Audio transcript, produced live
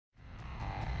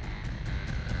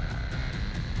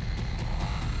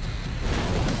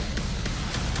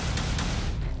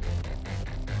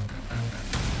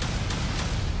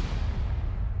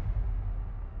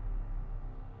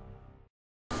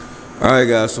Alright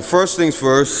guys, so first things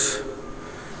first,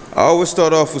 I always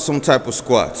start off with some type of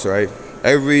squats, right?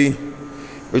 Every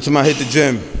time I hit the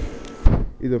gym,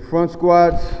 either front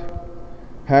squats,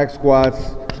 hack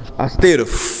squats. I stay the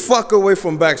fuck away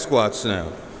from back squats now.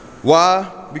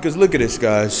 Why? Because look at this,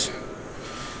 guys.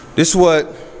 This is what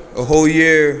a whole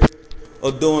year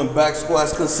of doing back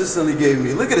squats consistently gave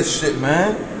me. Look at this shit,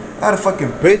 man. I had a fucking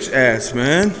bitch ass,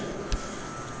 man.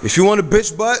 If you want a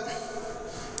bitch butt,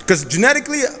 because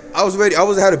genetically, I was ready. I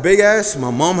had a big ass.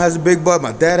 My mom has a big butt.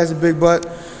 My dad has a big butt.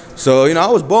 So, you know, I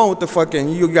was born with the fucking,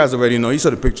 you guys already know. You saw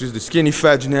the pictures. The skinny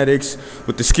fat genetics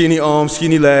with the skinny arms,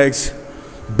 skinny legs,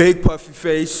 big puffy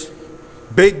face,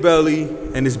 big belly,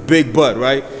 and this big butt,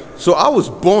 right? So I was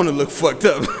born to look fucked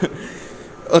up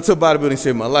until bodybuilding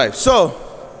saved my life. So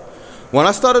when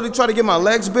I started to try to get my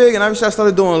legs big, and obviously I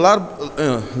started doing a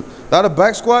lot of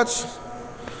back squats,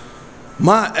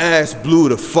 my ass blew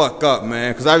the fuck up,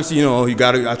 man. Cause obviously, you know,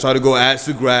 I try to go ass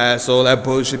to grass, all that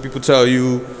bullshit people tell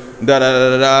you, da da da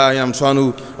da da. You know,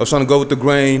 I was trying to go with the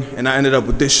grain, and I ended up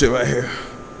with this shit right here.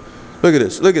 Look at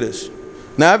this, look at this.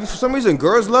 Now, for some reason,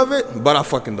 girls love it, but I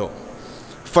fucking don't.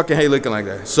 Fucking hate looking like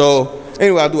that. So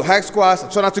anyway, I do hack squats.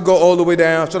 I try not to go all the way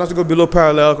down. I try not to go below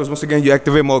parallel, because once again, you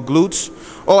activate more glutes.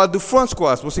 Or I do front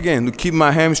squats, once again, to keep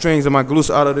my hamstrings and my glutes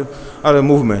out of the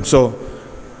movement. So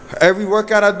every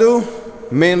workout I do,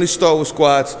 mainly start with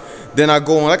squats, then I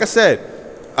go on. Like I said,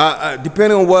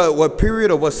 depending on what period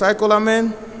or what cycle I'm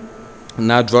in,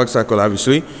 not drug cycle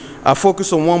obviously, I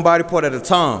focus on one body part at a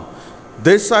time.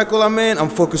 This cycle I'm in, I'm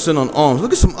focusing on arms.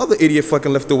 Look at some other idiot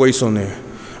fucking left the weights on there.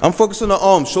 I'm focusing on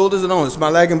arms, shoulders and arms. It's my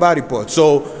leg and body part.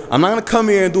 So I'm not gonna come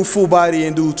here and do full body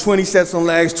and do 20 sets on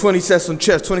legs, 20 sets on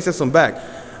chest, 20 sets on back.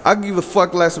 I give a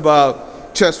fuck less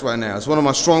about chest right now. It's one of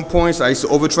my strong points. I used to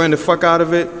overtrain the fuck out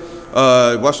of it.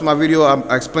 Watch my video,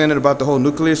 I explained it about the whole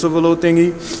nucleus of a little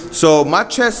thingy. So my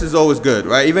chest is always good,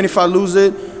 right? Even if I lose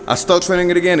it, I start training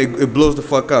it again, it blows the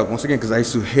fuck up. Once again, because I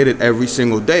used to hit it every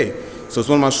single day. So it's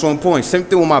one of my strong points. Same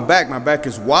thing with my back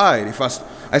is wide.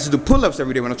 I used to do pull-ups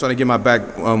every day when I'm trying to get my back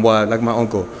wide, like my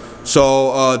uncle.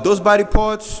 So those body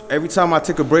parts, every time I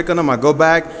take a break on them, I go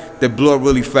back, they blow up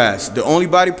really fast. The only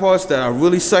body parts that I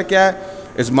really suck at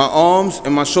is my arms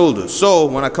and my shoulders. So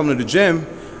when I come to the gym,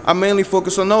 I mainly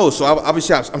focus on those. So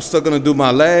obviously I'm still gonna do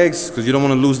my legs because you don't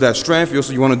want to lose that strength.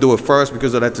 You want to do it first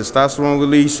because of that testosterone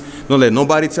release. Don't let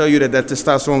nobody tell you that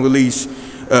testosterone release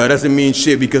doesn't mean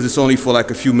shit because it's only for like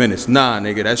a few minutes. Nah,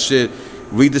 nigga, that shit.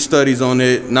 Read the studies on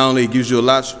it. Not only it gives you a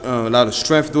lot of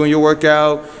strength during your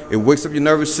workout, it wakes up your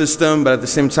nervous system, but at the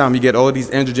same time you get all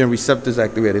these androgen receptors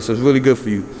activated. So it's really good for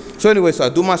you. So anyway, so I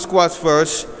do my squats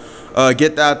first.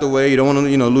 Get that out the way. You don't want to,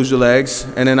 you know, lose your legs.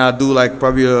 And then I do like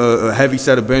probably a heavy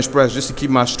set of bench press just to keep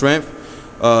my strength.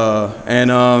 And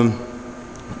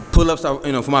pull-ups,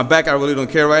 you know, for my back, I really don't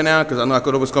care right now because I know I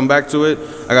could always come back to it.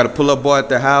 I got a pull-up bar at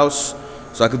the house,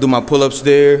 so I could do my pull-ups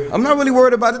there. I'm not really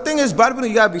worried about it. The thing is, bodybuilding,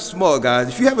 you gotta be smart, guys.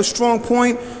 If you have a strong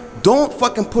point, don't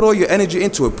fucking put all your energy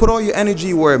into it. Put all your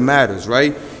energy where it matters,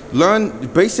 right? Learn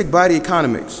basic body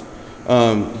economics.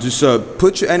 Just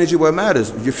put your energy where it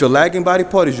matters. If your lagging body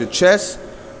part is your chest,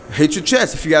 hit your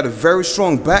chest. If you got a very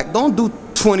strong back, don't do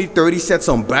 20, 30 sets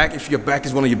on back if your back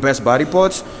is one of your best body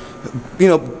parts. You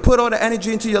know, put all the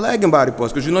energy into your lagging body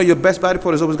parts because you know your best body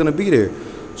part is always gonna be there.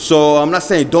 So I'm not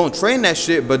saying don't train that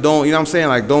shit, but don't, you know what I'm saying?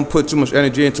 Like don't put too much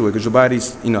energy into it because your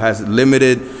body's, you know, has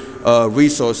limited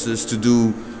resources to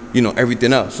do, you know,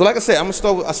 everything else. So like I said, I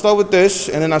start with this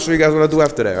and then I'll show you guys what I do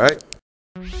after that, right?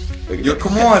 Yo,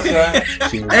 come on, son.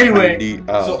 Anyway,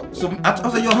 so I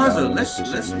was like, yo, Hanzo, let's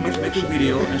make a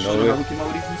video and show them how we came up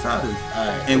with these insiders.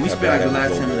 And we spent like the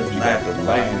last 10 minutes laughing.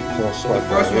 The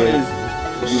first one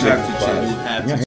is you have to chill.